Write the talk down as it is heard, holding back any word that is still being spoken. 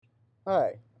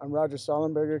Hi, I'm Roger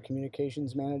Sollenberger,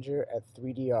 Communications Manager at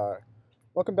 3DR.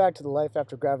 Welcome back to the Life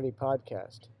After Gravity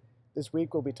podcast. This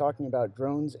week we'll be talking about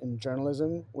drones in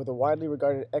journalism with a widely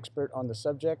regarded expert on the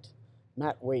subject,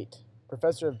 Matt Waite,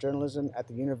 Professor of Journalism at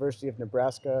the University of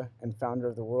Nebraska and founder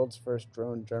of the world's first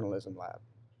drone journalism lab.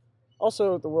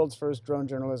 Also, the world's first drone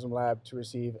journalism lab to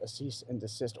receive a cease and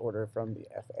desist order from the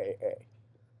FAA.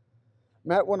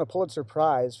 Matt won a Pulitzer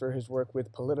Prize for his work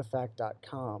with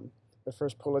PolitiFact.com, the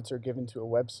first Pulitzer given to a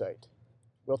website.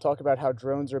 We'll talk about how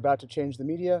drones are about to change the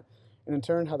media, and in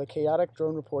turn, how the chaotic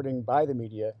drone reporting by the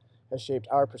media has shaped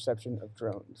our perception of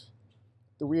drones.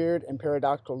 The weird and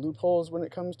paradoxical loopholes when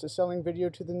it comes to selling video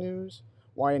to the news,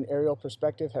 why an aerial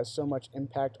perspective has so much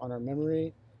impact on our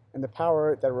memory, and the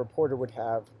power that a reporter would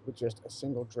have with just a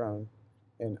single drone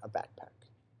in a backpack.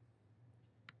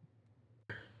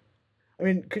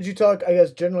 Could you talk, I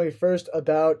guess, generally first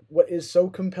about what is so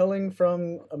compelling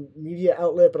from a media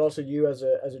outlet, but also you as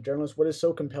a journalist? What is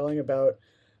so compelling about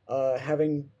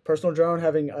having personal drone,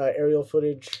 having aerial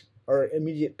footage or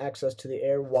immediate access to the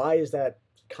air? Why is that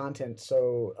content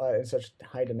so in such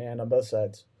high demand on both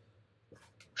sides?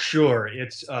 Sure.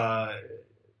 It's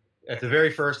at the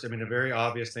very first, a very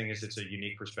obvious thing is it's a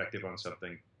unique perspective on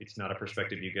something. It's not a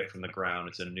perspective you get from the ground.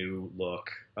 It's a new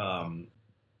look.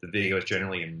 The video is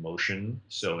generally in motion,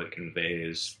 so it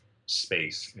conveys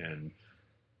space and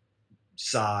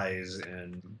size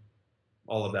and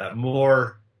all of that.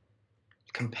 More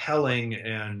compelling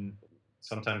and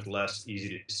sometimes less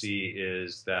easy to see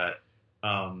is that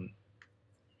the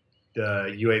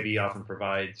UAV often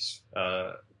provides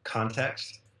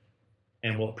context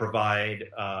and will provide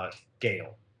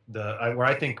scale. Where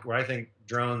I think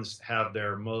drones have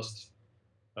their most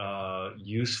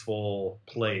useful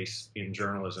place in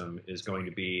journalism is going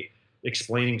to be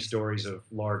explaining stories of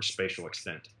large spatial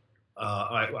extent.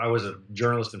 I was a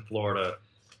journalist in Florida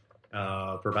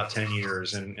for about 10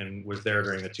 years and was there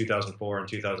during the 2004 and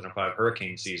 2005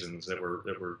 hurricane seasons that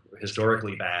were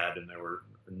historically bad, and there were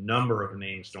a number of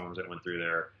named storms that went through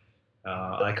there.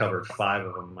 I covered 5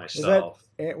 of them myself.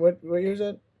 What year is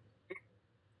that?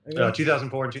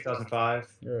 2004 and 2005.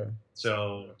 Yeah.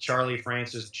 So Charlie,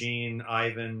 Francis, Gene,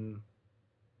 Ivan,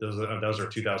 those are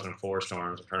 2004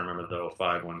 storms. I'm trying to remember the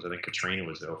 '05 ones. I think Katrina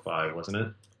was the '05, wasn't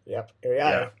it? Yep.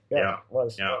 Yeah. It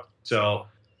was. Yeah. So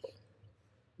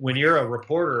when you're a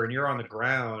reporter and you're on the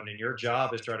ground and your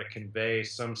job is try to convey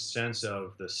some sense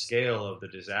of the scale of the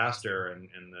disaster and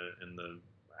the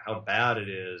how bad it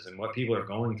is and what people are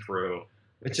going through,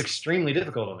 it's extremely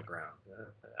difficult on the ground.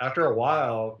 After a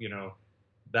while,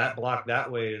 that block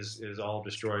that way is all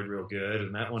destroyed real good,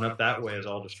 and that one up that way is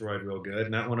all destroyed real good,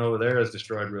 and that one over there is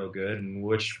destroyed real good, and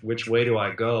which way do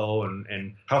I go,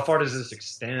 and how far does this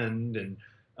extend, and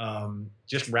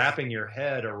just wrapping your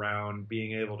head around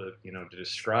being able to to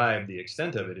describe the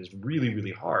extent of it is really,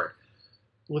 really hard.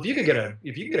 Well, if you can get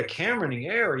a camera in the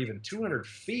air even 200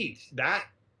 feet, that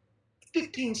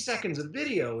 15 seconds of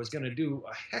video is going to do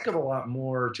a heck of a lot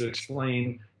more to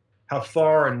explain how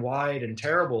far and wide and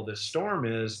terrible this storm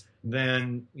is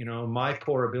than my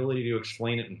poor ability to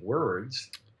explain it in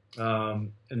words.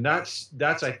 And that's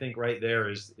I think right there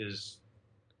is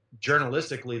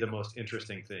journalistically the most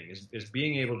interesting thing is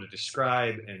being able to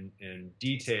describe and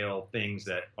detail things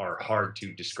that are hard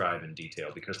to describe in detail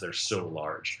because they're so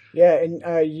large. Yeah, and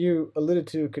you alluded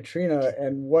to Katrina,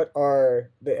 and what are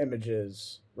the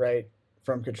images, right?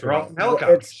 From Katrina. They're all from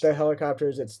helicopters. It's the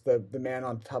helicopters. It's the man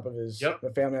on top of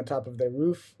the family on top of their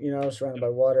roof, surrounded by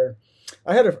water.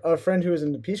 I had a friend who was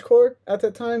in the Peace Corps at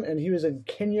that time, and he was in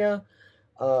Kenya,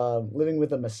 living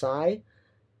with a Maasai,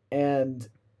 and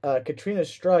Katrina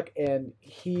struck, and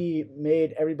he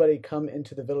made everybody come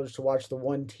into the village to watch the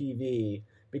one TV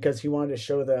because he wanted to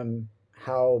show them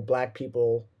how black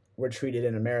people were treated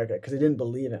in America because they didn't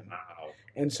believe him. Wow.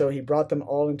 And so he brought them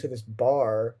all into this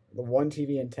bar, the one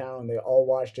TV in town. They all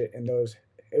watched it, and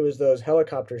it was those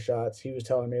helicopter shots. He was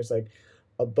telling me it's like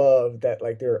above that,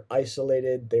 like they were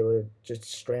isolated, they were just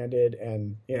stranded,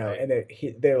 and and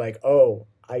they're like, oh,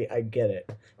 I get it.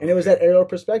 And it was that aerial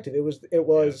perspective. It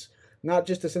was not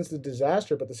just the sense of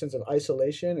disaster, but the sense of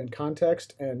isolation and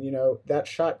context. And that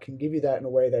shot can give you that in a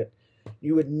way that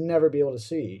you would never be able to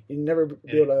see. You'd never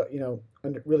be able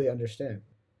to really understand.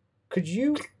 Could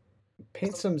you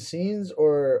paint some scenes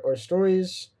or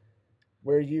stories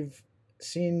where you've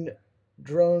seen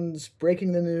drones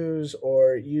breaking the news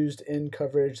or used in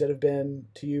coverage that have been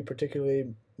to you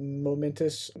particularly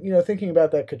momentous? Thinking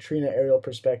about that Katrina aerial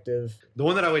perspective. The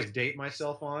one that I always date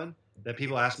myself on, that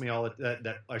people ask me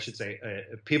that I should say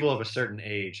people of a certain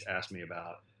age ask me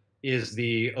about, is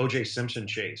the O.J. Simpson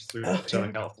chase through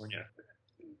Southern California.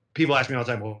 people ask me all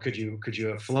the time, well, could you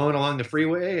have flown along the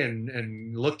freeway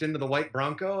and looked into the white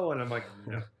Bronco? And I'm like,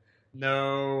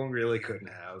 no, really couldn't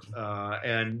have.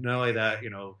 And not only that,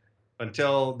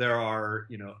 until there are,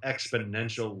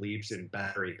 exponential leaps in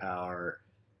battery power,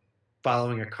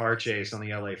 following a car chase on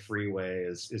the LA freeway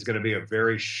is going to be a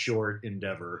very short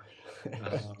endeavor.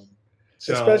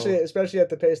 So especially at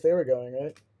the pace they were going,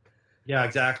 right? Yeah,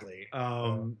 exactly.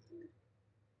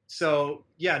 So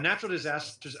yeah, natural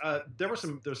disasters. There was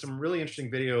some really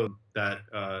interesting video that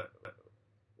a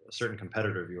certain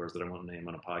competitor of yours that I won't name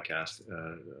on a podcast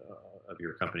of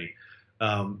your company.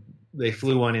 They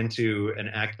flew one into an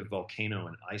active volcano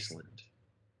in Iceland,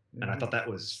 and I thought that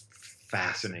was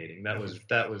fascinating. That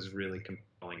was really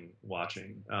compelling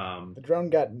watching. The drone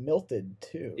got melted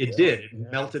too. It right? did. It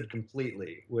melted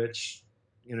completely, which,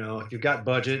 if you've got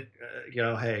budget,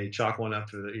 hey, chalk one up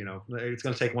for the, it's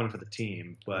going to take one for the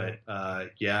team. But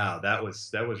yeah, that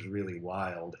was really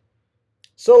wild.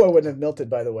 Solo wouldn't have melted,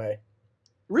 by the way.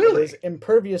 Really? It is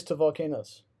impervious to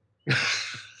volcanoes.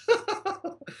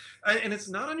 And it's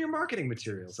not on your marketing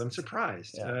materials. I'm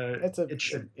surprised. Yeah. It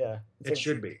should. It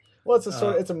should be. Well,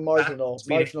 it's a marginal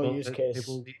use case.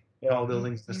 Tall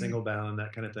buildings, a single bound,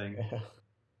 that kind of thing. Yeah.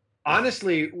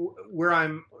 Honestly, where I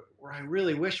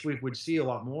really wish we would see a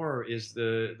lot more is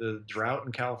the drought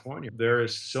in California. There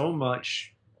is so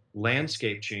much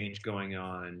landscape change going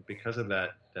on because of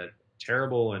that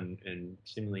terrible and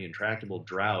seemingly intractable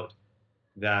drought.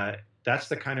 That's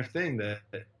the kind of thing that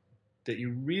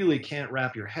you really can't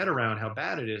wrap your head around how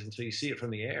bad it is until you see it from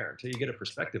the air, until you get a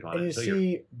perspective on it. And you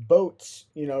see boats,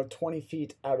 20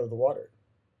 feet out of the water.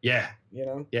 Yeah.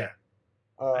 Yeah.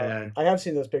 I have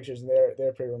seen those pictures, and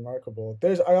they're pretty remarkable.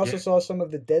 I also saw some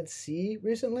of the Dead Sea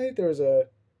recently. Did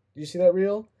you see that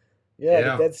reel?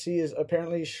 Yeah, the Dead Sea is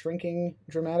apparently shrinking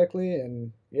dramatically,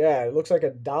 and it looks like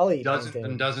a Dali painting.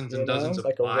 And dozens and dozens of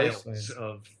miles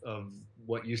of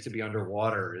what used to be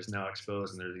underwater is now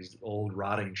exposed, and there's these old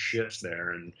rotting ships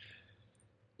there, and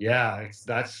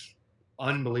that's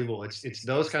unbelievable. It's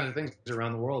those kinds of things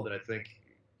around the world that I think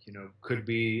could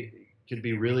be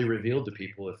really revealed to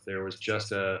people if there was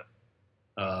just a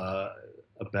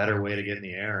better way to get in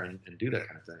the air and do that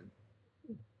kind of thing.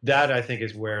 That I think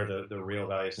is where the real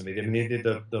value is going to be. I mean,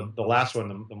 the last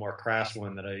one, the more crass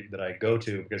one that I go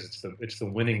to, because it's the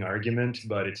winning argument,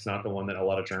 but it's not the one that a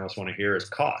lot of journalists want to hear, is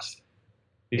cost.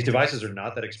 These devices are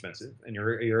not that expensive, and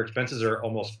your expenses are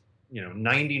almost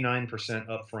 99%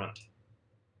 upfront.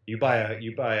 You buy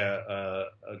a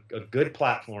good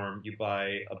platform. You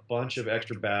buy a bunch of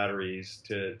extra batteries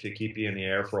to keep you in the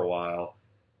air for a while.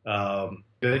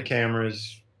 Good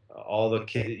cameras, all the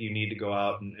kit that you need to go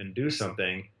out and do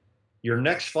something. Your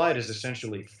next flight is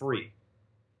essentially free.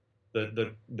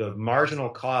 The marginal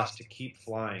cost to keep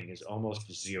flying is almost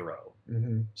zero.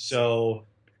 Mm-hmm. So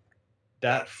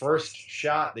that first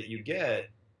shot that you get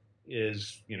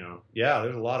is,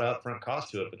 there's a lot of upfront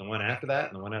cost to it, but the one after that,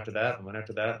 and the one after that, and the one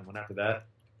after that, and the one after that,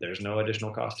 there's no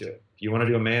additional cost to it. If you want to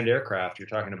do a manned aircraft, you're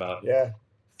talking about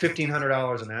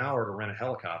 $1,500 an hour to rent a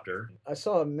helicopter. I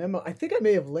saw a memo. I think I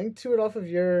may have linked to it off of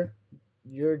your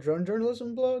drone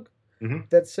journalism blog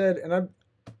that said, and I'm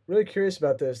really curious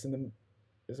about this, and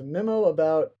there's a memo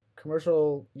about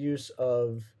commercial use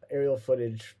of aerial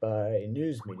footage by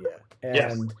news media.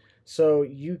 And so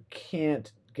you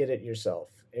can't get it yourself.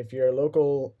 If you're a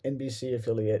local NBC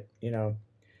affiliate, not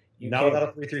without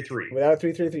a 333. Without a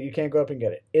 333, you can't go up and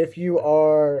get it. If you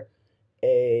are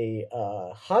a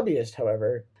hobbyist,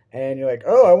 however, and you're like,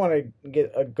 oh, I want to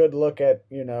get a good look at,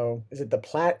 is it the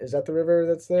Platte? Is that the river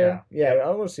that's there? Yeah. I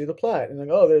want to see the Platte. And like,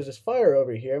 oh, there's this fire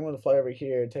over here. I'm going to fly over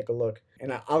here and take a look.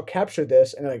 And I'll capture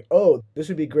this. And like, oh, this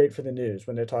would be great for the news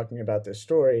when they're talking about this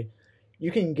story.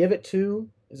 You can give it to,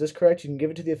 is this correct? You can give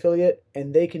it to the affiliate,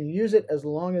 and they can use it as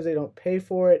long as they don't pay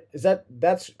for it.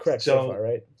 That's correct so far,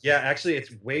 right? Yeah, actually,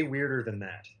 it's way weirder than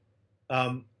that.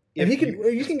 You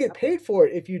can get paid for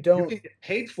it if you don't. You can get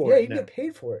paid for it. Yeah, you can get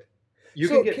paid for it. You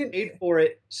can get paid for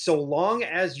it so long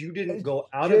as you didn't go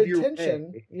out of your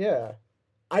way. Yeah,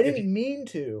 I didn't mean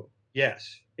to.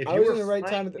 Yes. If I you was were in the right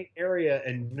flying time in the area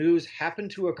and news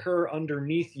happened to occur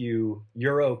underneath you,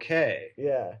 you're okay.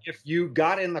 Yeah. If you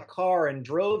got in the car and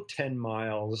drove 10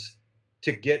 miles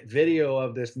to get video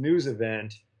of this news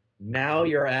event, now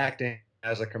you're acting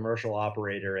as a commercial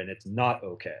operator, and it's not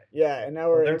okay. Yeah, and now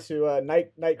we're into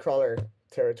Nightcrawler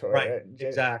territory. Right,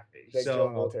 exactly.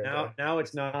 So now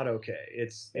it's not okay.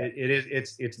 It's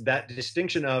that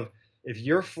distinction of, if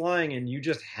you're flying and you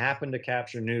just happen to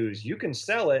capture news, you can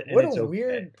sell it, and what a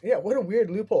weird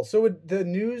loophole. So would the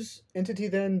news entity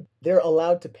then, they're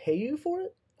allowed to pay you for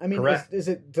it? I mean, correct. Is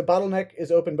it the bottleneck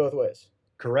is open both ways?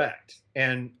 Correct.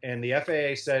 And the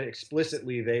FAA said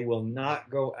explicitly they will not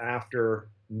go after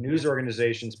news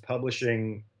organizations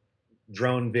publishing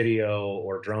drone video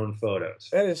or drone photos.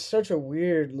 That is such a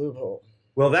weird loophole.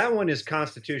 Well, that one is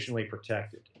constitutionally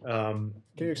protected. Can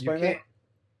you explain can't,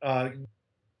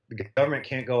 the government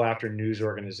can't go after news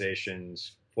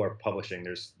organizations for publishing.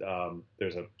 There's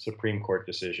a Supreme Court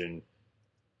decision.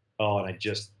 Oh, and it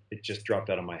just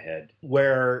dropped out of my head.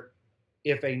 Where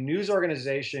if a news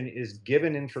organization is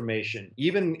given information,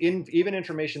 even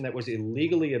information that was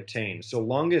illegally obtained, so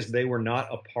long as they were not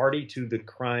a party to the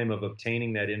crime of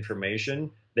obtaining that information,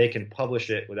 they can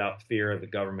publish it without fear of the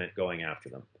government going after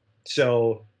them.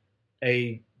 So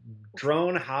a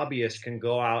drone hobbyist can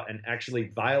go out and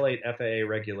actually violate FAA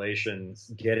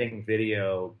regulations, getting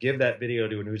video, give that video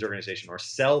to a news organization, or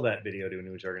sell that video to a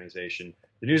news organization.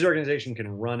 The news organization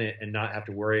can run it and not have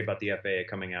to worry about the FAA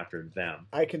coming after them.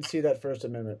 I can see that First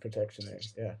Amendment protection there.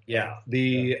 Yeah. Yeah.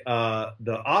 The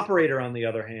operator, on the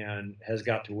other hand, has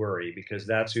got to worry because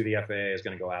that's who the FAA is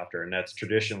going to go after, and that's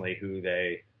traditionally who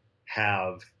they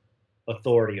have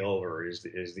authority over is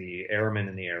the airmen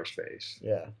in the airspace.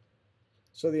 Yeah.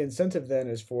 So the incentive then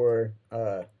is for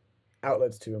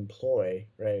outlets to employ,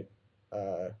 right,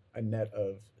 a net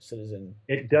of citizen.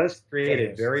 It does create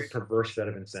journalists. a very perverse set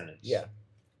of incentives. Yeah,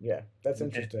 yeah, that's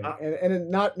interesting,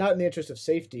 and not in the interest of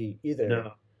safety either.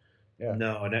 No, yeah,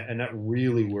 no, and that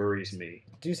really worries me.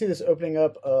 Do you see this opening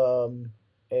up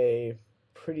a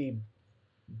pretty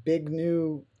big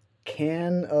new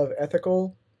can of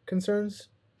ethical concerns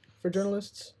for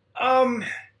journalists?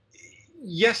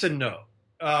 Yes and no.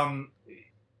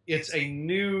 It's a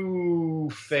new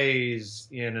phase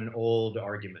in an old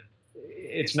argument.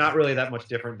 It's not really that much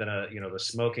different than the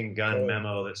smoking gun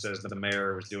memo that says that the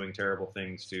mayor was doing terrible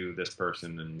things to this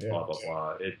person and blah blah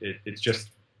blah. It's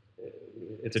just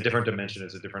it's a different dimension.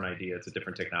 It's a different idea. It's a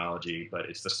different technology, but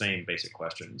it's the same basic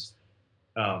questions.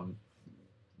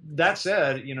 That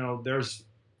said,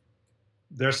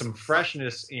 there's some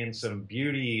freshness and some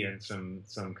beauty and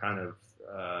some kind of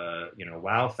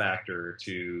wow factor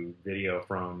to video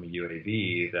from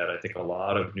UAV that I think a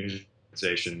lot of news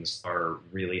organizations are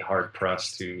really hard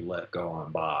pressed to let go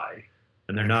on by,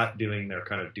 and they're not doing their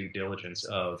kind of due diligence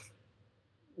of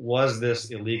was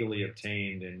this illegally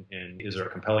obtained and is there a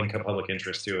compelling public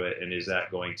interest to it, and is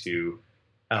that going to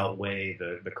outweigh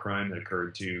the crime that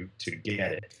occurred to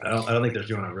get it? I don't think they're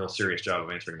doing a real serious job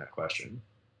of answering that question.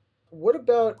 What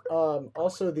about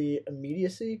also the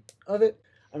immediacy of it?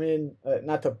 I mean,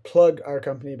 not to plug our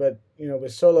company, but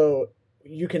with Solo,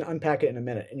 you can unpack it in a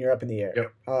minute and you're up in the air.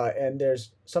 Yep. And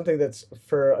there's something that's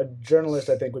for a journalist,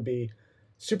 I think, would be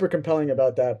super compelling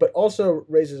about that, but also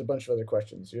raises a bunch of other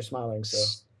questions. You're smiling, so.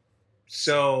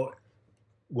 So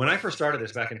when I first started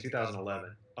this back in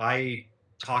 2011, I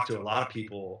talked to a lot of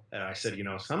people and I said,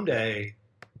 someday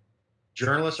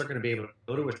journalists are going to be able to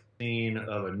go to a scene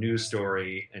of a news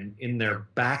story, and in their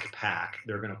backpack,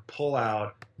 they're going to pull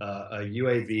out a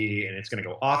UAV, and it's going to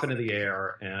go off into the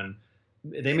air, and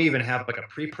they may even have like a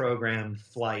pre-programmed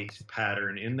flight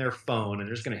pattern in their phone, and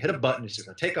they're just going to hit a button. It's just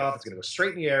going to take off. It's going to go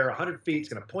straight in the air, 100 feet. It's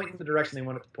going to point in the direction they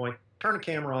want it to point, turn the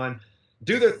camera on,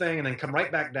 do their thing, and then come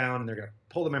right back down, and they're going to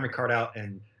pull the memory card out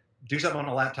and do something on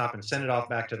a laptop and send it off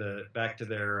back to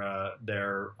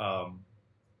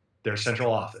their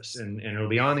central office, and it'll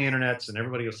be on the internet, and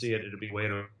everybody will see it. It'll be way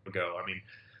to go. I mean,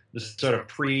 this sort of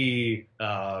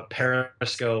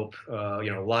Periscope,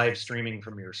 live streaming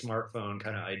from your smartphone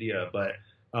kind of idea. But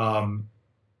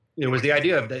it was the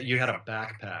idea of that you had a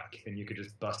backpack and you could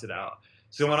just bust it out.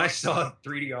 So when I saw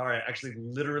 3DR, I actually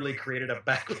literally created a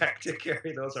backpack to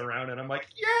carry those around, and I'm like,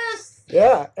 yes.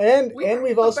 Yeah, and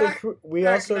we've also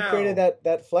created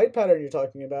that flight pattern you're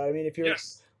talking about. I mean, if you're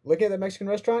looking at the Mexican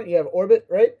restaurant, you have orbit,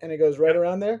 right? And it goes right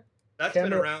around there. That's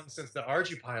been around since the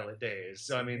Archipilot days.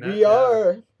 So, I mean, that's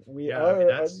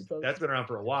been around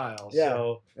for a while. Yeah.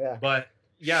 So, yeah. But,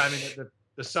 yeah, I mean,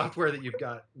 the software that you've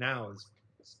got now is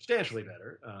substantially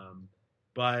better.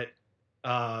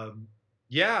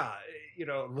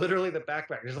 Literally the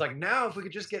backpack. It's like, now if we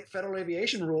could just get federal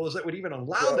aviation rules that would even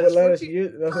allow this. Let us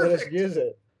use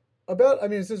it.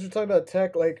 Since we're talking about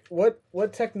tech, like what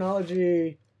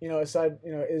technology, aside,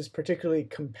 is particularly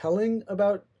compelling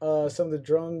about some of the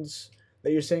drones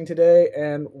that you're seeing today,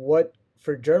 and what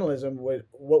for journalism what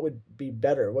would be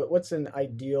better? What's an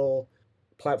ideal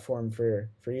platform for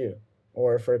you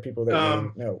or for people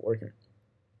that working?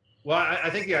 Well, I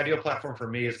think the ideal platform for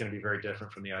me is going to be very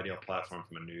different from the ideal platform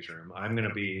from a newsroom. I'm going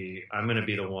to be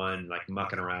the one like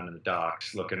mucking around in the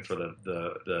docks looking for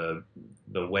the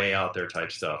way out there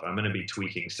type stuff. I'm going to be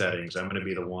tweaking settings. I'm going to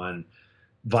be the one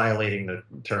violating the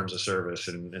terms of service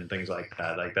and things like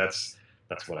that. Like that's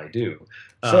that's what I do.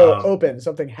 So open,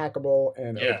 something hackable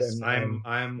and Yes, open, I'm and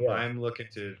I'm yeah. I'm looking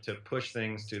to push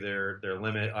things to their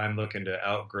limit. I'm looking to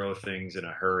outgrow things in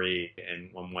a hurry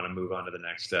and want to move on to the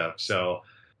next step. So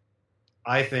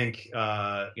I think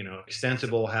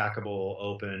extensible, hackable,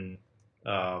 open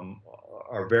um,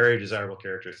 are very desirable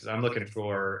characteristics. I'm looking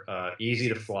for easy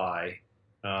to fly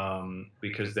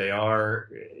because they are.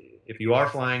 If you are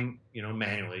flying,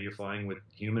 manually, you're flying with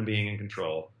human being in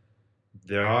control.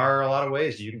 There are a lot of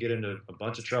ways you can get into a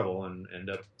bunch of trouble and end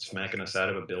up smacking the side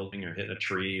of a building or hitting a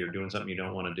tree or doing something you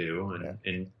don't want to do. Yeah.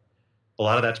 And a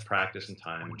lot of that's practice and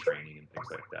time and training and things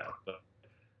like that. But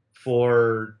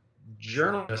for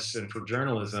journalists and for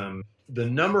journalism, the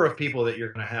number of people that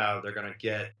you're going to have, they're going to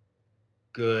get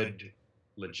good,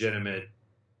 legitimate,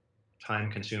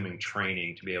 time consuming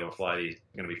training to be able to fly these is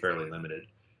going to be fairly limited.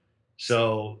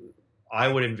 So I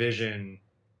would envision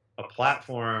a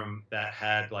platform that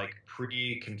had like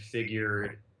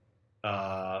pre-configured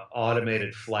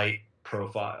automated flight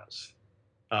profiles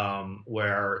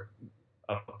where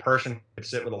a person could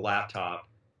sit with a laptop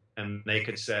and they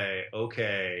could say,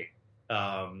 okay,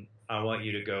 I want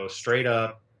you to go straight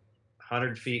up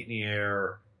 100 feet in the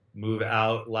air, move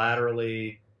out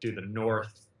laterally to the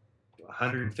north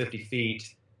 150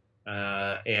 feet,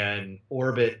 and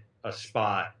orbit a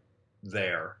spot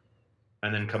there,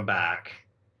 and then come back,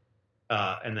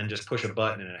 and then just push a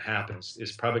button and it happens,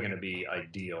 is probably going to be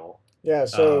ideal. Yeah, Uh,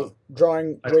 so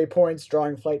drawing I, waypoints,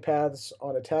 drawing flight paths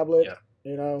on a tablet,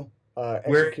 yeah,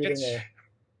 where it executing gets a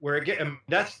where it get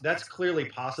that's clearly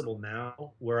possible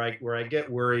now. Where I get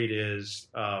worried is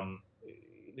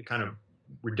the kind of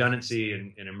redundancy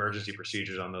and emergency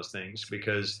procedures on those things,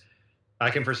 because I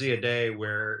can foresee a day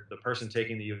where the person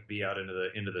taking the UAV out into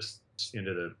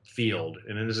the field,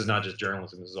 and this is not just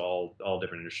journalism, this is all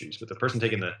different industries, but the person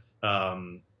taking the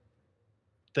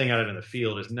thing out into the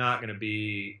field is not going to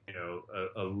be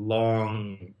a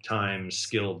long time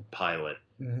skilled pilot,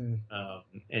 mm-hmm.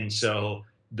 and so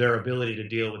their ability to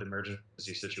deal with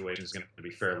emergency situations is going to be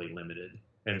fairly limited.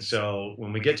 And so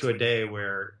when we get to a day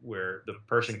where the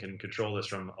person can control this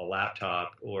from a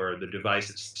laptop, or the device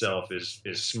itself is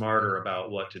smarter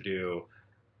about what to do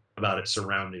about its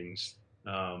surroundings,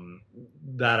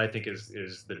 that I think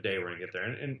is the day we're going to get there.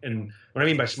 And what I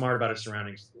mean by smart about its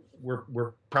surroundings,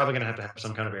 we're probably going to have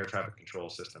some kind of air traffic control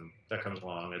system that comes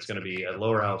along. It's going to be at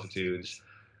lower altitudes.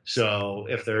 So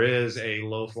if there is a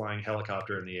low flying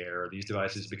helicopter in the air, these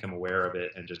devices become aware of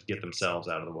it and just get themselves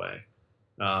out of the way.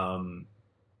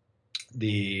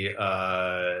 The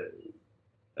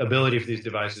ability for these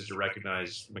devices to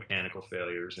recognize mechanical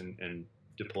failures and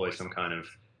deploy some kind of,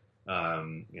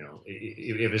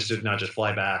 if it's just not just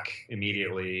fly back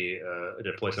immediately,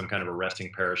 deploy some kind of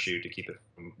arresting parachute to keep it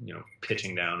from,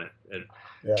 pitching down at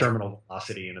Yeah. terminal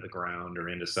velocity into the ground or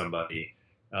into somebody.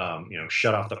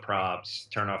 Shut off the props,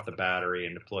 turn off the battery,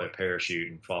 and deploy a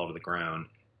parachute and fall to the ground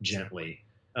gently.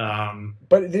 But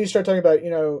then you start talking about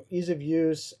ease of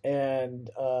use and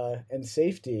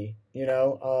safety.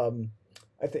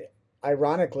 I think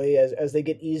ironically, as they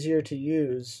get easier to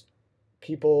use,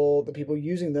 the people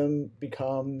using them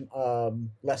become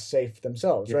less safe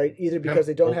themselves, Yeah. right? Either because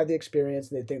they don't have the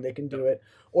experience and they think they can do it,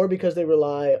 or because they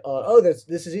rely this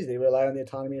is easy. They rely on the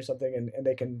autonomy or something, and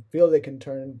they can feel they can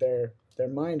turn their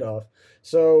mind off.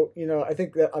 So I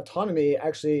think that autonomy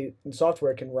actually in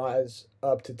software can rise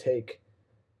up to take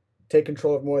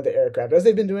control of more of the aircraft, as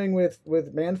they've been doing with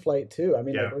manned flight too. I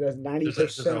mean, Yeah. like there's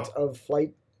 90%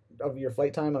 of your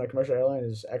flight time on a commercial airline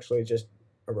is actually just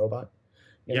a robot.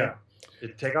 Yeah.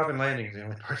 Takeoff and landing is the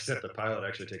only part that the pilot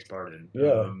actually takes part in.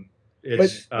 Yeah.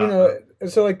 It's But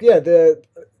so like, yeah, the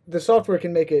software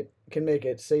can make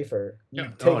it safer, yeah,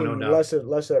 taking no doubt. less of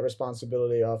that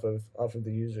responsibility off of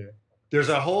the user. There's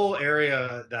a whole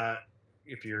area that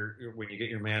when you get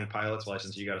your manned pilot's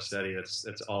license, you got to study. It's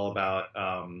all about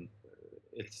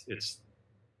it's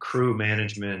crew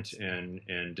management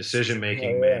and decision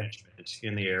making management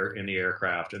in the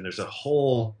aircraft. And there's a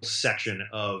whole section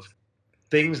of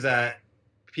things that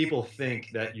people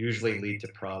think that usually lead to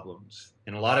problems,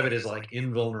 and a lot of it is like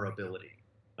invulnerability,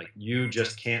 like you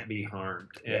just can't be harmed.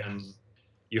 And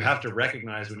you have to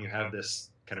recognize when you have this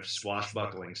kind of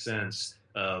swashbuckling sense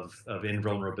of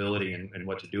invulnerability and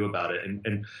what to do about it.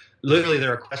 And literally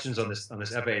there are questions on this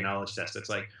FAA knowledge test. It's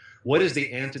like, what is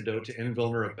the antidote to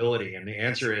invulnerability? And the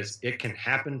answer is, it can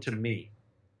happen to me.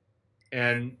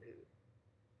 And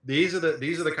these are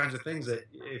the kinds of things that,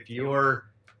 if you're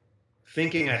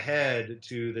thinking ahead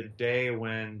to the day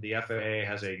when the FAA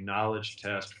has a knowledge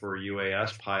test for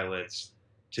UAS pilots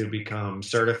to become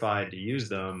certified to use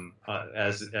them,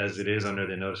 as it is under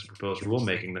the notice of proposed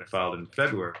rulemaking that filed in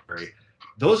February,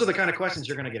 those are the kind of questions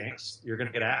you're going to get asked. You're going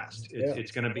to get asked. Yeah.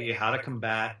 It's going to be how to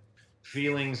combat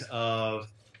feelings of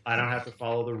I don't have to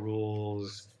follow the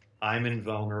rules. I'm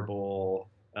invulnerable.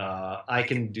 I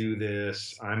can do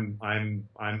this. I'm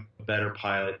a better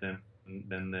pilot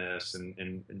than this,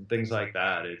 and things like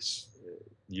that.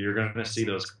 You're going to see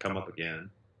those come up again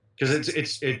because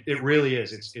it really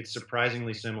is. It's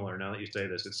surprisingly similar. Now that you say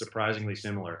this, it's surprisingly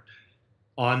similar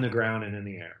on the ground and in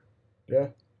the air. Yeah.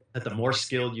 That the more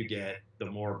skilled you get, the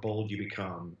more bold you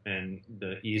become, and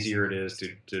the easier it is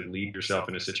to lead yourself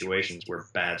into situations where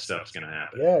bad stuff's going to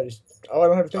happen. Yeah. I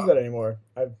don't have to think about it anymore.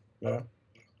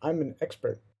 I'm an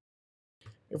expert.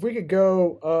 If we could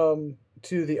go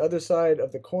to the other side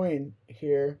of the coin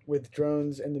here with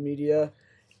drones and the media,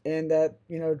 and that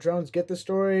drones get the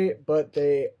story, but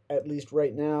they, at least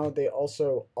right now, they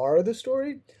also are the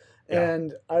story. Yeah.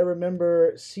 And I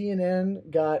remember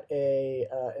CNN got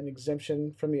an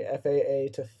exemption from the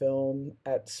FAA to film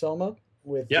at Selma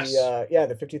with Yes.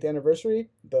 the 50th anniversary,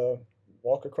 the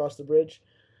walk across the bridge.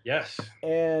 Yes.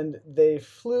 And they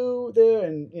flew there,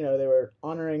 and they were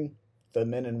honoring the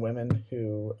men and women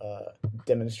who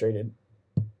demonstrated.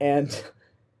 And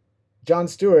Jon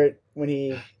Stewart, when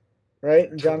he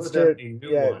Jon Stewart,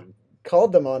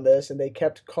 called them on this, and they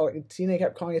kept calling. CNN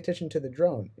kept calling attention to the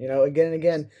drone. Again and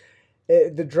again.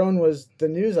 The drone was the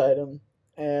news item,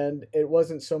 and it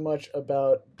wasn't so much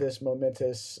about this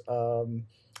momentous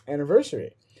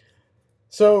anniversary.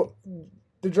 So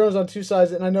the drone's on two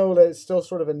sides, and I know that it's still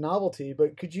sort of a novelty,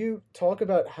 but could you talk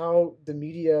about how the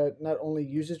media not only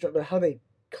uses drones, but how they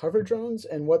cover drones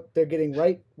and what they're getting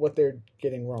right, what they're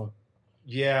getting wrong?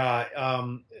 Yeah.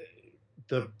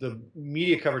 The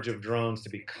media coverage of drones, to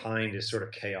be kind, is sort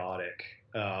of chaotic.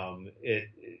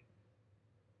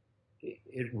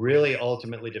 It really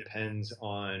ultimately depends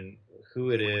on who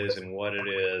it is and what it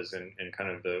is, and kind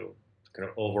of the kind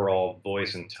of overall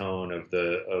voice and tone of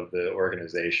the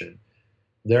organization.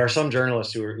 There are some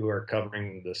journalists who are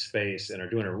covering the space and are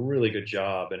doing a really good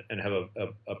job, and have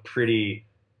a pretty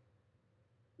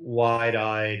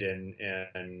wide-eyed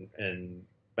and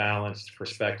balanced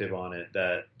perspective on it.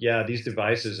 That these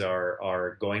devices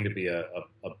are going to be a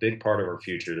big part of our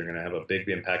future. They're going to have a big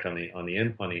impact on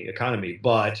the economy,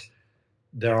 but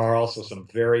there are also some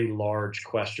very large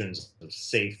questions of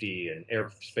safety and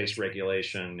airspace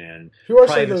regulation and who are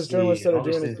privacy. Some of those journalists that are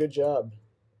doing a good job?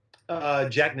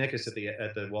 Jack Nickus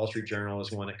at the Wall Street Journal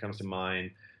is one that comes to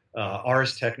mind.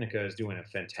 Ars Technica is doing a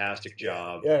fantastic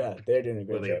job. Yeah, they're doing a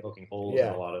great really job. poking holes in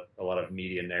a lot of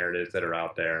media narratives that are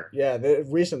out there. Yeah,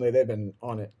 recently they've been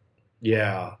on it.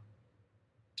 Yeah,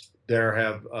 there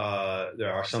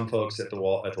are some folks at the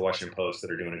Washington Post that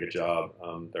are doing a good job.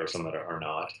 There are some that are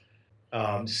not.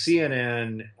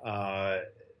 CNN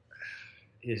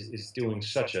is doing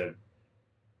such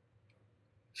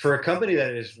for a company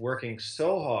that is working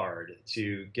so hard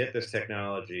to get this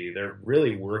technology. They're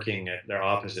really working at their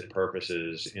opposite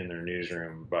purposes in their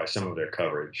newsroom by some of their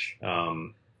coverage.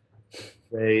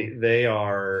 They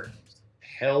are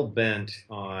hell bent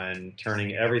on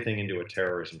turning everything into a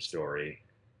terrorism story,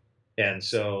 and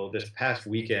so this past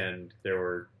weekend there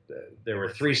were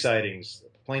 3 sightings.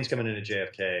 Planes coming into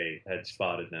JFK had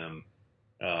spotted them,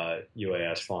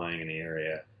 UAS flying in the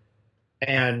area,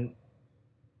 and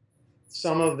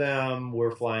some of them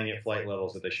were flying at flight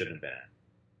levels that they shouldn't have been at.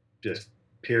 Just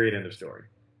period, end of story.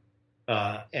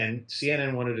 And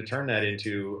CNN wanted to turn that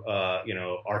into,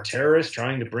 are terrorists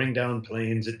trying to bring down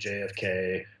planes at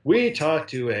JFK? We talked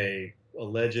to a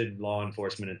alleged law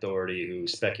enforcement authority who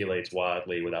speculates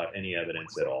wildly without any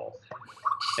evidence at all.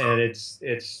 And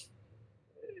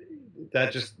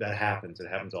that happens. It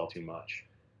happens all too much.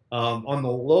 On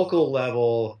the local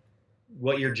level,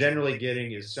 what you're generally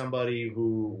getting is somebody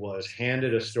who was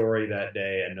handed a story that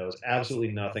day and knows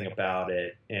absolutely nothing about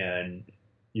it, and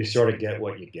you sort of get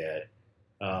what you get.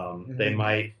 They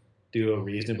might do a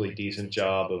reasonably decent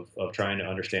job of trying to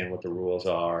understand what the rules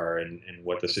are and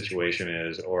what the situation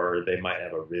is, or they might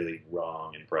have a really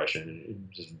wrong impression. It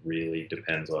just really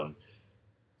depends on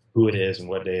who it is and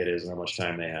what day it is and how much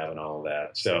time they have and all of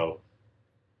that. So,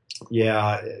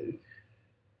 yeah,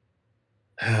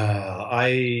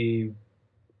 I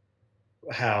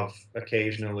have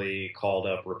occasionally called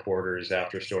up reporters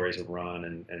after stories have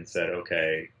run and said,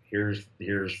 okay, here's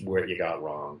where you got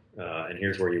wrong, and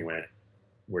here's where you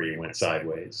went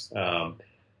sideways.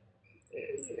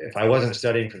 If I wasn't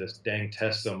studying for this dang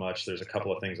test so much, there's a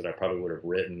couple of things that I probably would have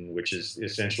written, which is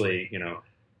essentially,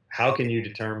 how can you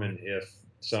determine if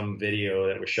some video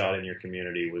that was shot in your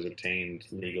community was obtained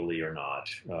legally or not,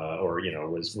 or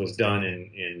was done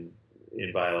in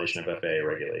violation of FAA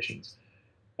regulations?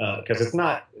 Because it's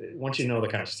not, once you know the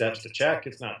kind of steps to check,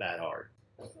 it's not that hard.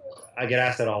 I get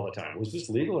asked that all the time. Was this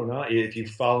legal or not? If you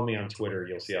follow me on Twitter,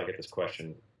 you'll see I'll get this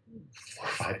question 4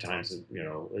 or 5 times.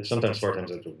 Sometimes 4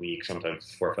 times a week,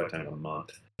 sometimes 4 or 5 times a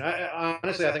month.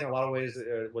 Honestly, I think in a lot of ways,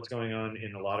 what's going on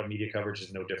in a lot of media coverage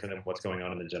is no different than what's going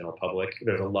on in the general public.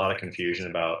 There's a lot of confusion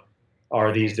about,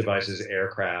 are these devices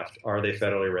aircraft? Are they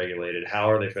federally regulated?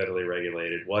 How are they federally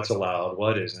regulated? What's allowed?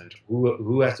 What isn't?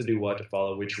 Who has to do what to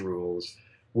follow which rules?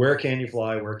 Where can you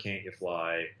fly? Where can't you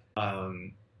fly?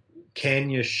 Can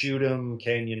you shoot them?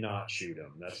 Can you not shoot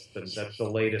them? That's the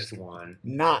latest one.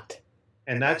 Not.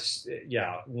 And that's,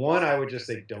 yeah, one, I would just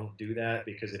say don't do that,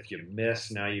 because if you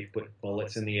miss, now you've put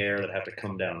bullets in the air that have to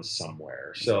come down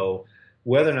somewhere. So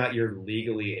whether or not you're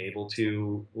legally able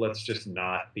to, let's just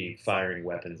not be firing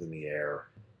weapons in the air.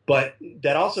 But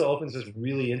that also opens this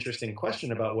really interesting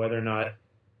question about whether or not,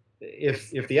 if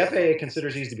the FAA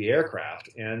considers these to be aircraft,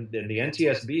 and the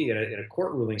NTSB in a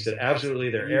court ruling said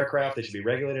absolutely they're aircraft, they should be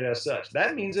regulated as such,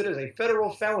 that means it is a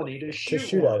federal felony to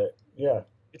shoot at it. Yeah.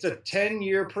 It's a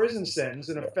 10-year prison sentence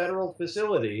in a federal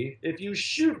facility if you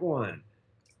shoot one.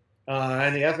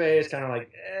 And the FAA is kind of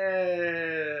like,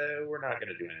 we're not going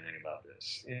to do anything about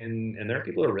this. And there are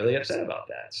people who are really upset about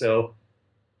that. So,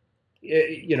 yeah,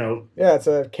 it's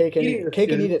a cake and eat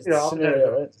it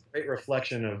scenario, right? It's a great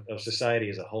reflection of society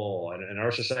as a whole. And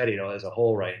our society as a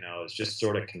whole right now is just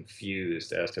sort of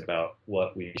confused as to about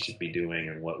what we should be doing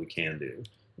and what we can do.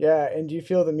 Yeah, and do you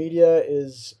feel the media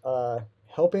is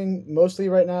helping mostly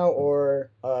right now, or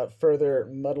further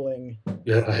muddling?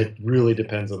 Yeah, it really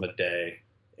depends on the day.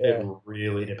 Yeah. It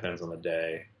really depends on the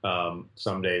day.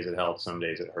 Some days it helps, some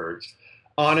days it hurts.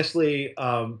 Honestly,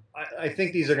 I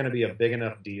think these are going to be a big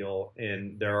enough deal,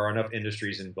 and there are enough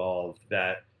industries involved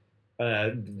that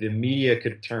the media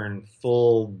could turn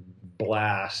full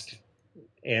blast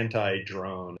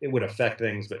anti-drone. It would affect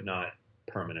things, but not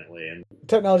permanently. And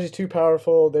technology is too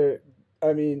powerful. The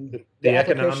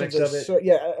economics of it.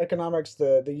 Economics,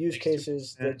 the use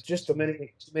cases,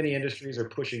 many industries are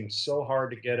pushing so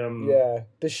hard to get them. Yeah,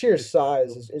 the sheer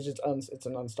size is just it's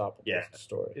an unstoppable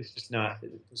story. It's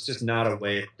just not a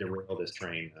way to derail this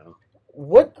train, though.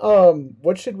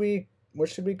 What should we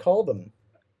call them?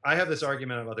 I have this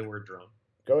argument about the word drone.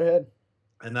 Go ahead.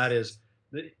 And that is,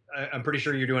 I'm pretty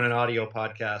sure you're doing an audio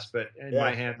podcast, but in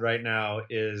my hand right now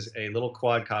is a little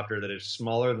quadcopter that is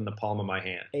smaller than the palm of my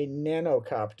hand. A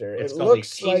nanocopter. It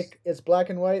looks like it's black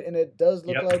and white, and it does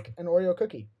look like an Oreo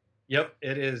cookie. Yep,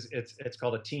 it is. It's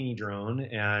called a teeny drone,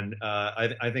 and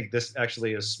I think this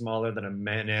actually is smaller than a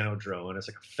nano drone. It's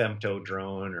like a femto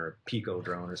drone or a pico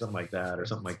drone or something like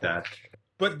that.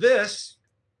 But this,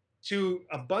 to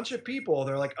a bunch of people,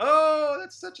 they're like, oh,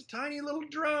 that's such a tiny little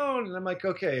drone. And I'm like,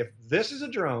 okay, if this is a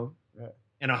drone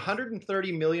and a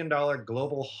 $130 million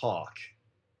global hawk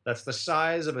that's the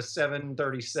size of a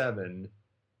 737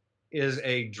 is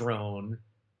a drone,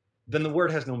 then the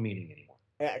word has no meaning anymore.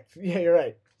 Yeah, you're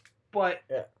right. But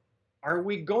are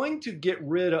we going to get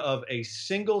rid of a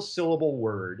single syllable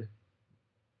word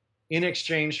in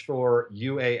exchange for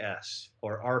UAS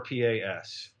or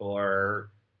RPAS or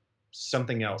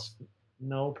something else?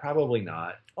 No, probably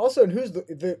not. Also, and who's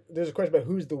there's a question about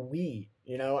who's the we,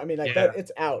 I mean, like that,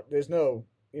 it's out. There's no,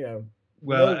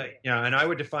 Well, and I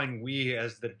would define we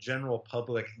as the general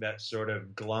public that sort of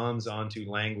gloms onto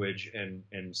language and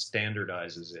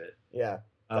standardizes it. Yeah.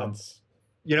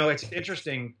 It's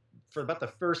interesting. For about the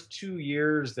first 2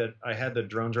 years that I had the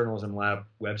Drone Journalism Lab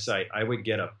website, I would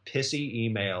get a pissy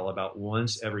email about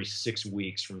once every 6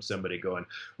 weeks from somebody going,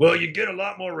 well, you get a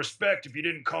lot more respect if you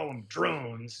didn't call them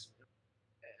drones.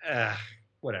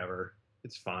 Whatever.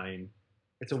 It's fine.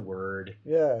 It's a word.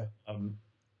 Yeah.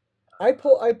 I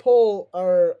poll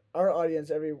our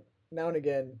audience every now and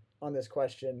again on this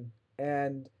question,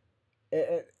 and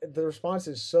the response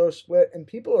is so split, and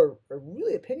people are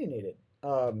really opinionated.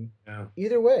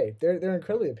 Either way, they're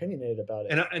incredibly opinionated about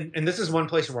it. And this is one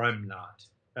place where I'm not.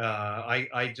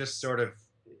 I just sort of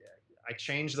I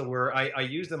change the word. I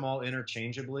use them all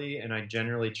interchangeably, and I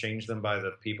generally change them by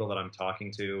the people that I'm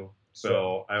talking to.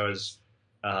 So I was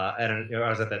I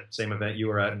was at that same event you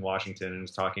were at in Washington, and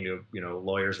was talking to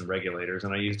lawyers and regulators,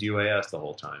 and I used UAS the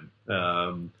whole time.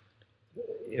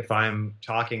 If I'm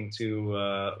talking to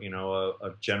a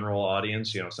general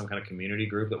audience, some kind of community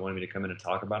group that wanted me to come in and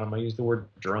talk about them, I use the word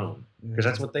drone because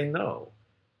that's what they know.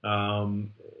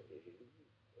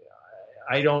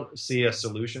 I don't see a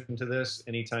solution to this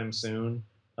anytime soon.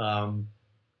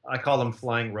 I call them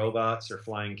flying robots or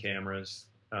flying cameras,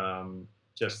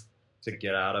 just to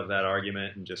get out of that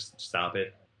argument and just stop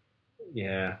it.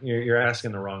 Yeah, you're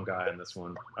asking the wrong guy on this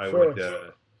one. I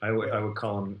would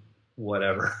call him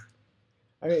whatever.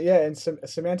 I mean, yeah, and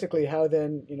semantically, how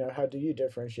then, how do you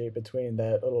differentiate between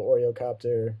that little Oreo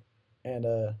copter and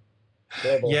a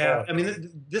global Yeah, I hawk?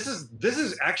 mean, this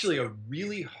is actually a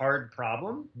really hard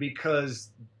problem because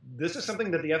this is something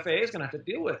that the FAA is going to have to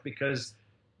deal with because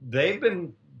they've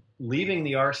been leaving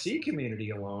the RC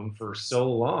community alone for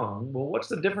so long. Well, what's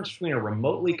the difference between a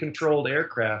remotely controlled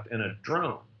aircraft and a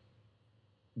drone?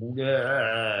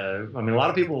 I mean, a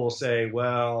lot of people will say,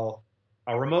 well,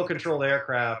 a remote controlled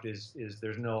aircraft is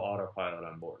there's no autopilot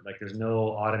on board. Like there's no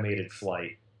automated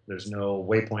flight. There's no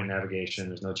waypoint navigation.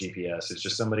 There's no GPS. It's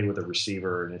just somebody with a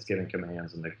receiver and it's giving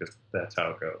commands and that's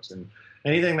how it goes. And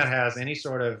anything that has any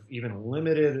sort of even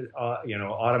limited,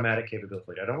 automatic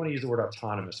capability. I don't want to use the word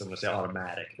autonomous. I'm going to say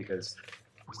automatic because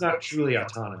it's not truly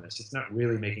autonomous. It's not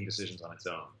really making decisions on its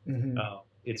own. Hmm.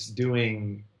 It's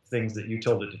doing things that you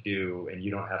told it to do, and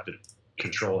you don't have to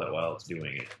control it while it's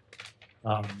doing it.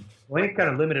 Well, any kind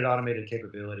of limited automated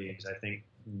capabilities, I think,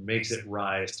 makes it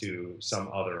rise to some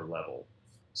other level.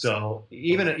 So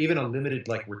even a limited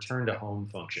like return to home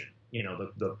function,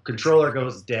 the controller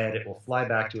goes dead, it will fly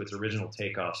back to its original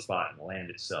takeoff spot and land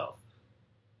itself.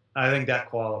 I think that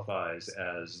qualifies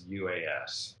as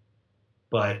UAS,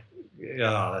 but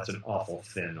that's an awful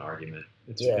thin argument.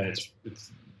 Yeah.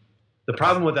 It's the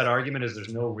problem with that argument is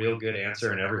there's no real good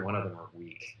answer, and every one of them are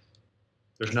weak.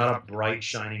 There's not a bright,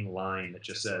 shining line that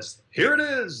just says, "Here it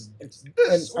is. It's And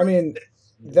this I or mean, this."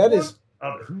 that What is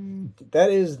other? that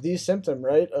is the symptom,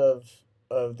 right, of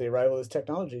the arrival of this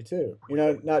technology too.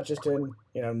 Not just in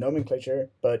nomenclature,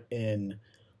 but in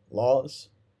laws,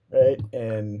 right,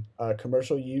 and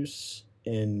commercial use,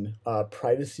 in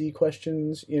privacy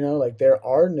questions. Like there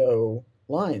are no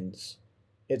lines.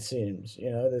 It seems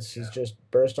this has Yeah. just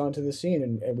burst onto the scene,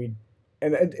 and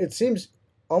it seems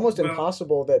almost Well,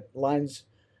 impossible that lines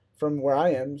from where I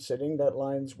am sitting, that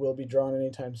lines will be drawn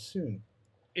anytime soon.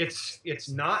 it's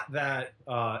not that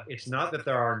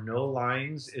there are no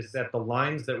lines. It's that the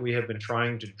lines that we have been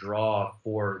trying to draw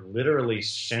for literally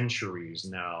centuries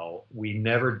now, we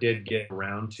never did get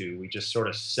around to. We just sort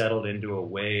of settled into a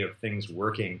way of things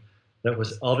working that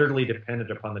was utterly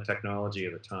dependent upon the technology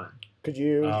of the time. Could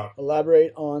you Uh,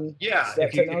 elaborate on yeah, that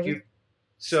if technology? you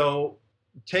so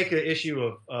take the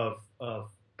issue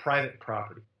of private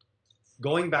property.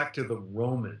 Going back to the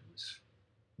Romans,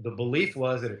 the belief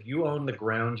was that if you own the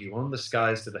ground, you own the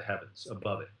skies to the heavens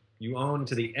above it. You own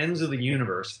to the ends of the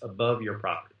universe above your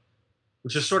property,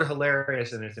 which is sort of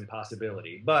hilarious in its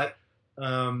impossibility. But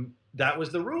that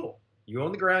was the rule. You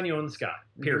own the ground, you own the sky,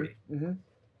 Mm-hmm. period. Mm-hmm.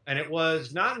 And it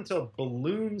was not until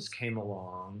balloons came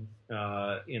along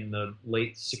in the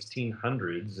late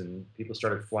 1600s and people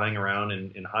started flying around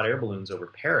in hot air balloons over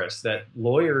Paris that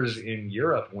lawyers in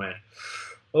Europe went,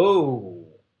 oh,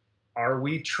 are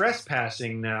we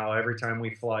trespassing now every time we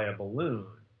fly a balloon?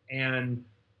 And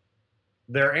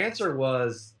their answer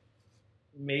was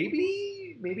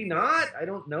maybe, maybe not. I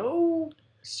don't know,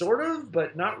 sort of,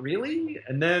 but not really.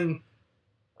 And then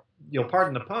you'll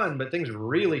pardon the pun, but things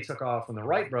really took off when the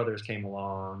Wright brothers came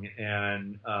along.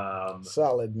 And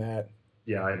Solid, Matt.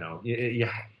 yeah, I know.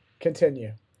 Yeah,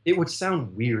 Continue. it would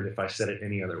sound weird if I said it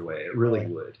any other way. It really Yeah.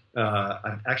 would.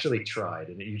 I've actually tried,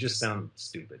 and you just sound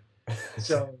stupid.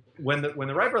 So when the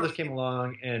Wright brothers came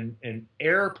along and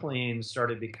airplanes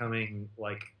started becoming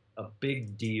like a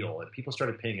big deal and people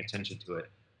started paying attention to it,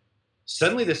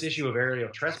 suddenly this issue of aerial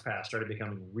trespass started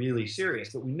becoming really serious.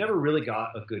 But we never really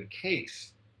got a good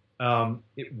case.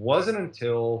 It wasn't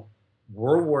until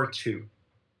World War II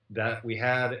that we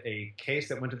had a case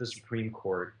that went to the Supreme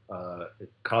Court,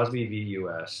 Cosby v.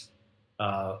 U.S.,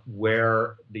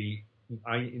 where the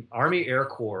Army Air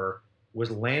Corps was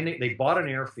landing. They bought an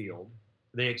airfield.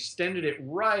 They extended it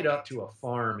right up to a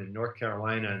farm in North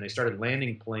Carolina, and they started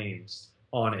landing planes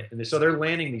on it. And so they're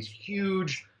landing these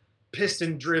huge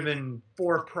piston-driven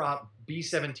four-prop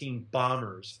B-17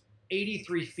 bombers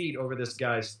 83 feet over this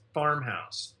guy's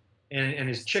farmhouse and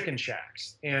his chicken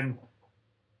shacks. And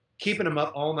keeping them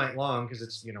up all night long because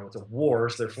it's a war,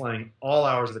 so they're flying all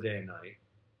hours of the day and night,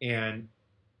 and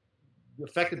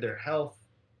affected their health.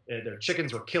 Their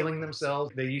chickens were killing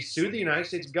themselves. They sued the United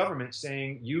States government,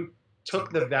 saying you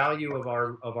took the value of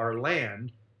our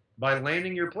land by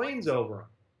landing your planes over them.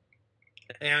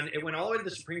 And it went all the way to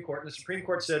the Supreme Court, and the Supreme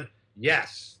Court said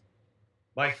yes.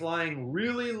 By flying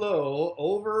really low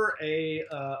over a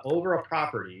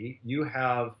property, you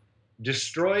have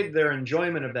destroyed their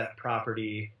enjoyment of that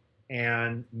property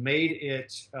and made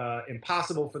it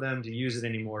impossible for them to use it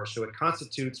anymore. So it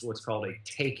constitutes what's called a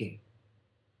taking.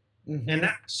 Mm-hmm. And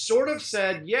that sort of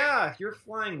said, yeah, if you're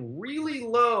flying really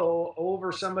low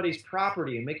over somebody's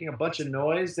property and making a bunch of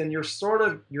noise, then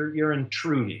you're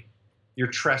intruding, you're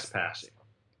trespassing.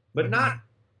 but not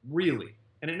really.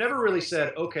 And it never really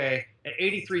said, okay, at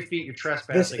 83 feet you're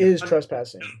trespassing. This is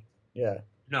trespassing. Yeah.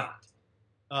 Not.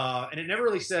 And it never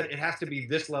really said it has to be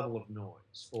this level of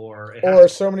noise, or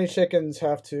so many chickens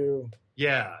have to.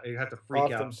 Yeah, you have to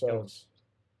freak out themselves.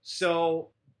 So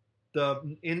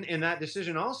in that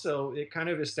decision also, it kind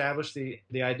of established the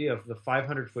idea of the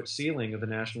 500-foot ceiling of the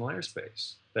national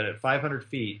airspace. That at 500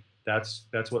 feet, that's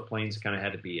what planes kind of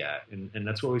had to be at, and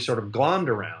that's what we sort of glommed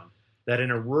around. That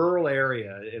in a rural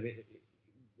area,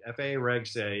 FAA regs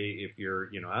say if you're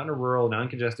out in a rural,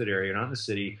 non-congested area, you're not in the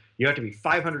city, you have to be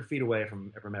 500 feet away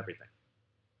from everything.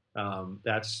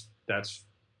 That's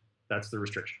the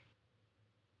restriction.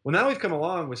 Well, now we've come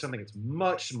along with something that's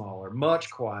much smaller,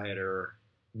 much quieter,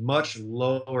 much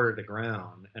lower to the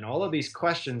ground, and all of these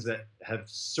questions that have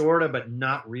sort of but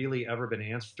not really ever been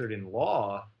answered in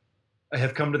law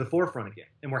have come to the forefront again.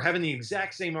 And we're having the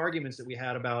exact same arguments that we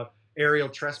had about aerial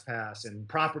trespass and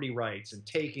property rights and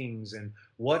takings and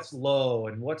what's low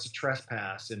and what's a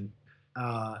trespass and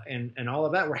all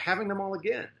of that. We're having them all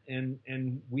again,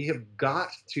 and we have got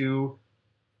to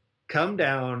come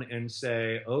down and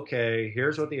say, okay,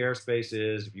 here's what the airspace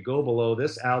is. If you go below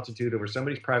this altitude over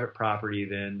somebody's private property,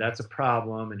 then that's a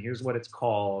problem. And here's what it's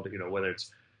called, whether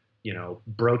it's,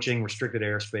 broaching restricted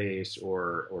airspace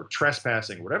or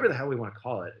trespassing, whatever the hell we want to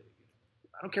call it.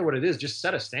 I don't care what it is, just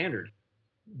set a standard.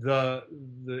 The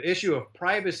issue of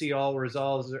privacy all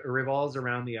revolves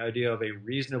around the idea of a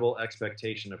reasonable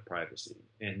expectation of privacy.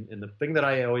 And the thing that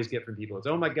I always get from people is,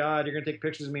 oh my God, you're going to take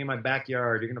pictures of me in my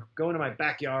backyard. You're going to go into my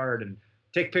backyard and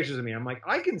take pictures of me. I'm like,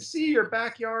 I can see your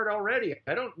backyard already.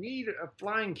 I don't need a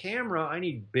flying camera. I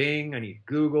need Bing. I need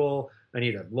Google. I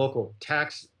need a local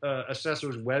tax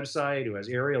assessor's website who has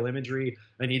aerial imagery.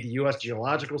 I need the U.S.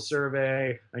 Geological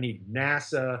Survey. I need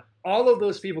NASA. All of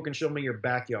those people can show me your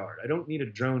backyard. I don't need a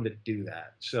drone to do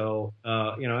that. So,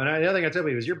 and the other thing I tell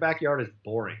people is your backyard is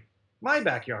boring. My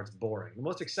backyard's boring. The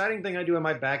most exciting thing I do in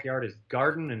my backyard is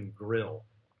garden and grill.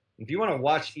 If you want to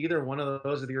watch either one of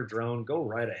those with your drone, go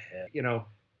right ahead.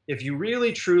 If you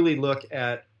really truly look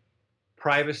at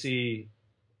privacy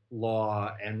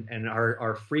law and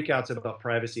our freakouts about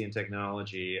privacy and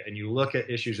technology, and you look at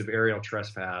issues of aerial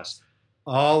trespass,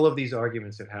 all of these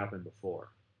arguments have happened before.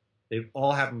 They've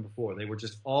all happened before. They were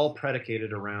just all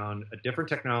predicated around a different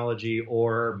technology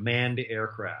or manned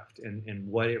aircraft and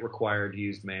what it required to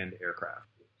use manned aircraft.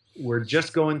 We're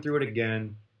just going through it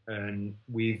again, and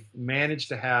we've managed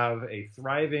to have a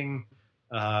thriving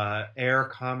air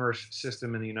commerce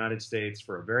system in the United States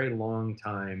for a very long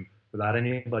time without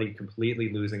anybody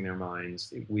completely losing their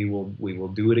minds. We will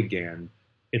do it again.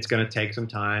 It's going to take some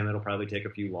time. It'll probably take a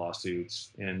few lawsuits,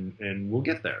 and we'll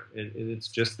get there. It's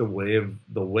just the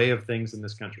way of things in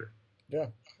this country. Yeah,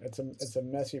 it's a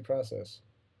messy process.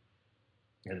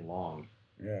 And long.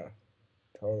 Yeah,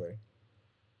 totally.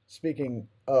 Speaking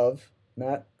of,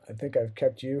 Matt, I think I've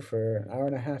kept you for an hour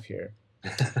and a half here.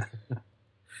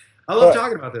 I love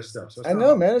talking about this stuff. So I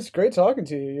know, man. It's great talking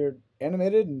to you. You're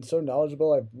animated and so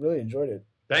knowledgeable. I really enjoyed it.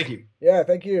 Thank you. Yeah,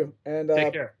 thank you. And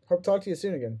take care. Hope to talk to you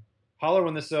soon again. Holler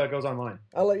when this goes online.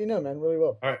 I'll let you know, man. Really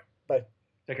will. All right. Bye.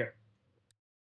 Take care.